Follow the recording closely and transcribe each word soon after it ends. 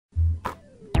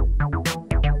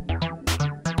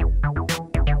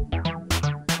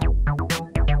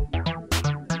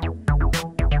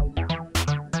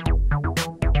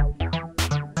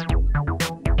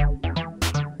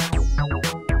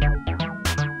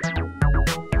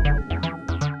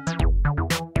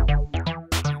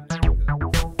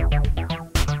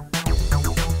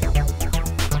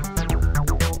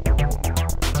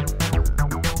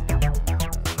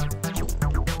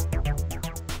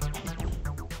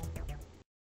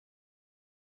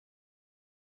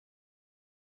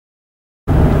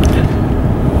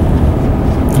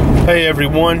Hey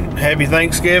everyone, happy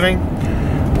Thanksgiving.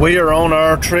 We are on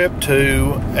our trip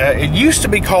to, it used to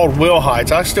be called Will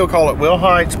Heights. I still call it Will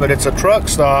Heights, but it's a truck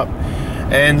stop,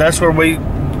 and that's where we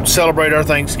celebrate our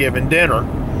Thanksgiving dinner.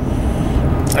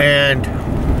 And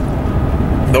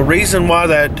the reason why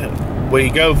that we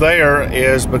go there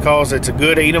is because it's a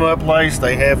good eat-em-up place.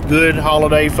 They have good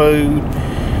holiday food,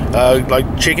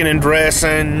 like chicken and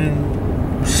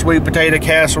dressing, sweet potato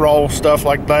casserole, stuff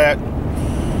like that.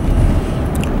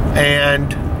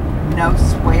 And no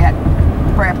sweat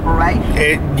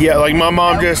preparation. Yeah, like my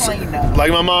mom no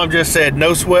just said,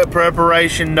 no sweat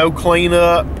preparation, no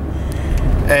cleanup,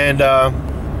 and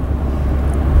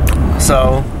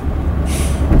so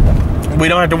we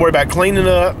don't have to worry about cleaning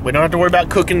up. We don't have to worry about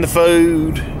cooking the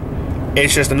food.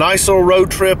 It's just a nice little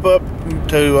road trip up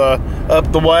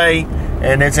the way,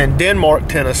 and it's in Denmark,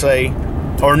 Tennessee,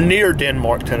 or near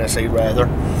Denmark, Tennessee, rather.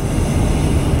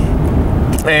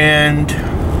 And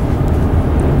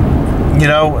you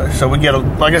know, so we get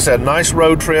like I said, nice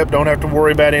road trip. Don't have to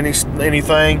worry about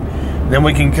anything. Then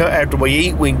we can, after we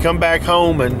eat, we can come back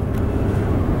home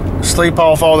and sleep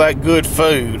off all that good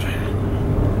food.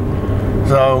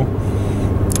 So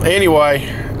anyway,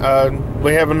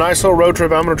 we have a nice little road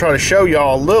trip. I'm going to try to show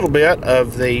y'all a little bit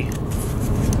of the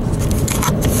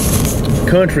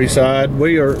countryside.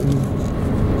 We are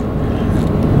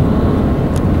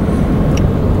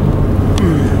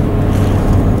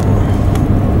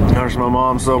my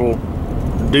mom's little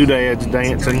doodads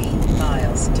dancing. 3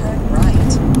 miles, turn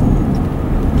right.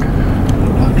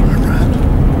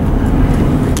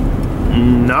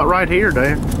 Not right here,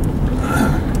 Dad.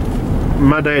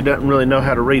 My dad doesn't really know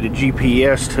how to read a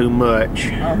GPS too much.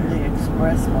 On the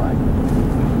expressway.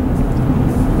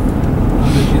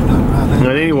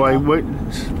 But anyway,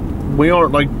 we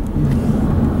aren't like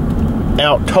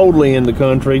out totally in the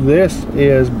country. This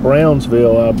is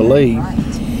Brownsville, I believe. Right.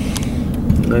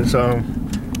 And so, okay,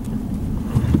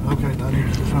 I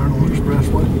need to turn on the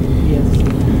expressway. Yes.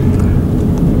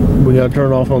 we got to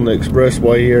turn off on the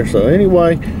expressway here. So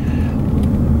anyway,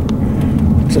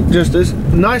 so just this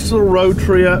nice little road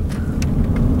trip.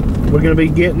 We're going to be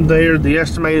getting there. The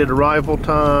estimated arrival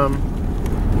time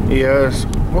is,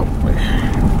 well,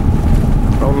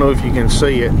 I don't know if you can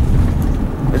see it.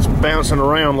 It's bouncing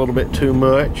around a little bit too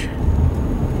much.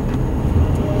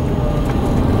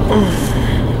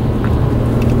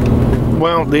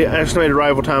 Well, the estimated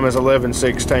arrival time is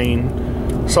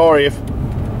 11:16. Sorry if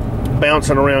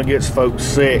bouncing around gets folks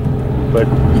sick, but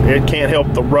it can't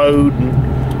help the road,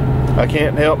 and I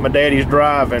can't help my daddy's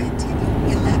driving.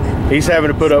 He's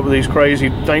having to put up with these crazy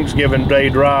Thanksgiving Day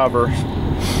drivers.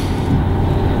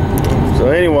 So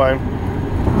anyway,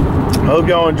 I hope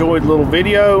y'all enjoyed the little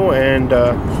video, and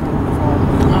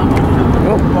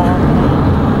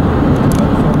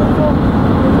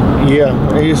yeah,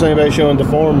 here's anybody showing the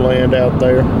farmland out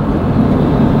there.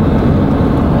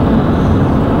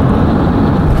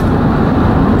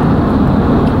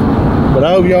 But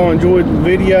I hope y'all enjoyed the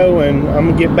video, and I'm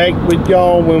gonna get back with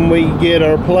y'all when we get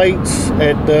our plates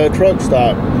at the truck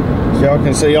stop, so y'all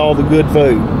can see all the good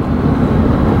food.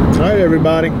 All right,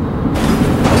 everybody.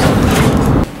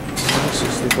 This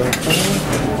is the back.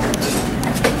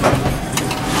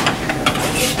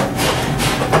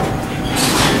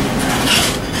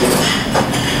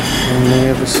 And they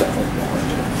have a salad bar.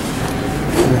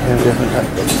 They have different type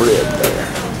of bread there.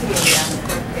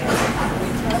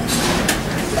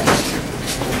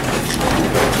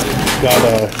 Got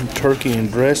a turkey and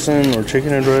dressing, or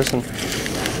chicken and dressing,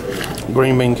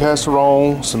 green bean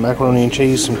casserole, some macaroni and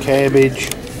cheese, some cabbage,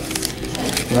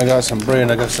 and I got some bread,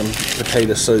 and I got some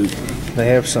potato soup. They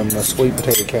have some sweet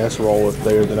potato casserole up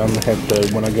there that I'm gonna have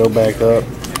to, when I go back up,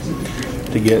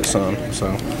 to get some. So,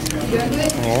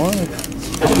 all right.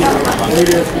 The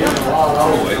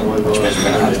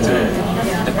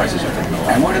prices are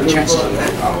and what are the chances of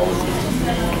that?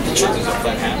 The chances of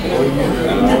that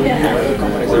happening.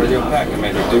 Companies are really opaque. I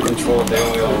mean, they do control the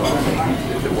oil.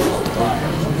 They work all the time.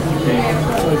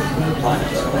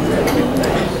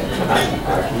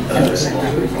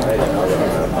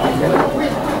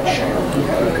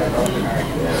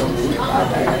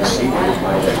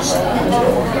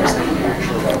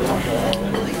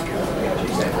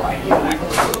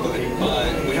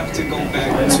 We have to go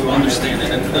back to understand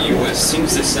that in the U.S.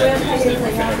 since the 70s they've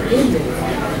had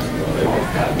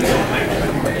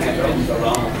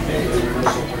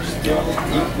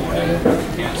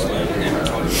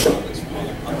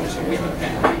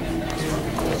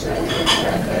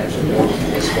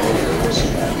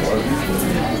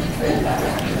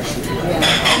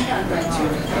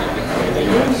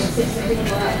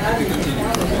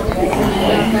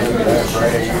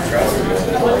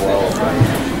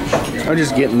I'm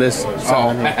just getting this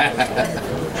sign.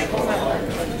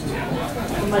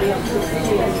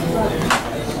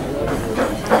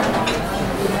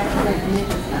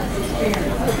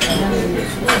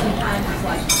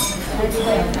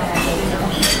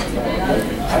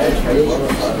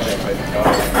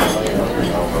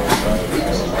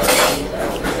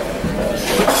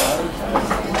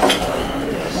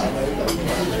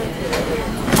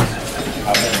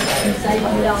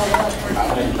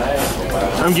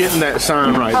 I'm getting that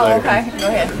sign right there. Okay, go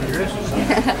ahead.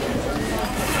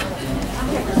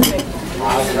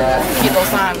 Get those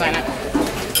signs on it.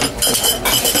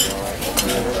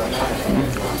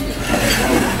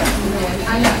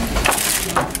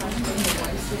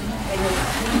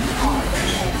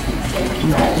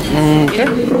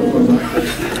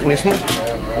 This one?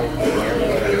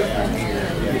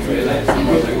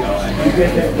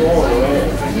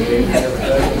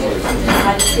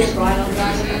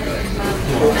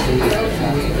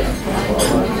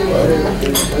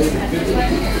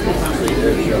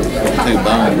 Too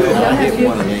bad. I'll get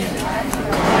one of these.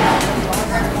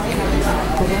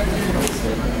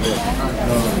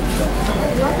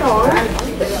 Oh, okay.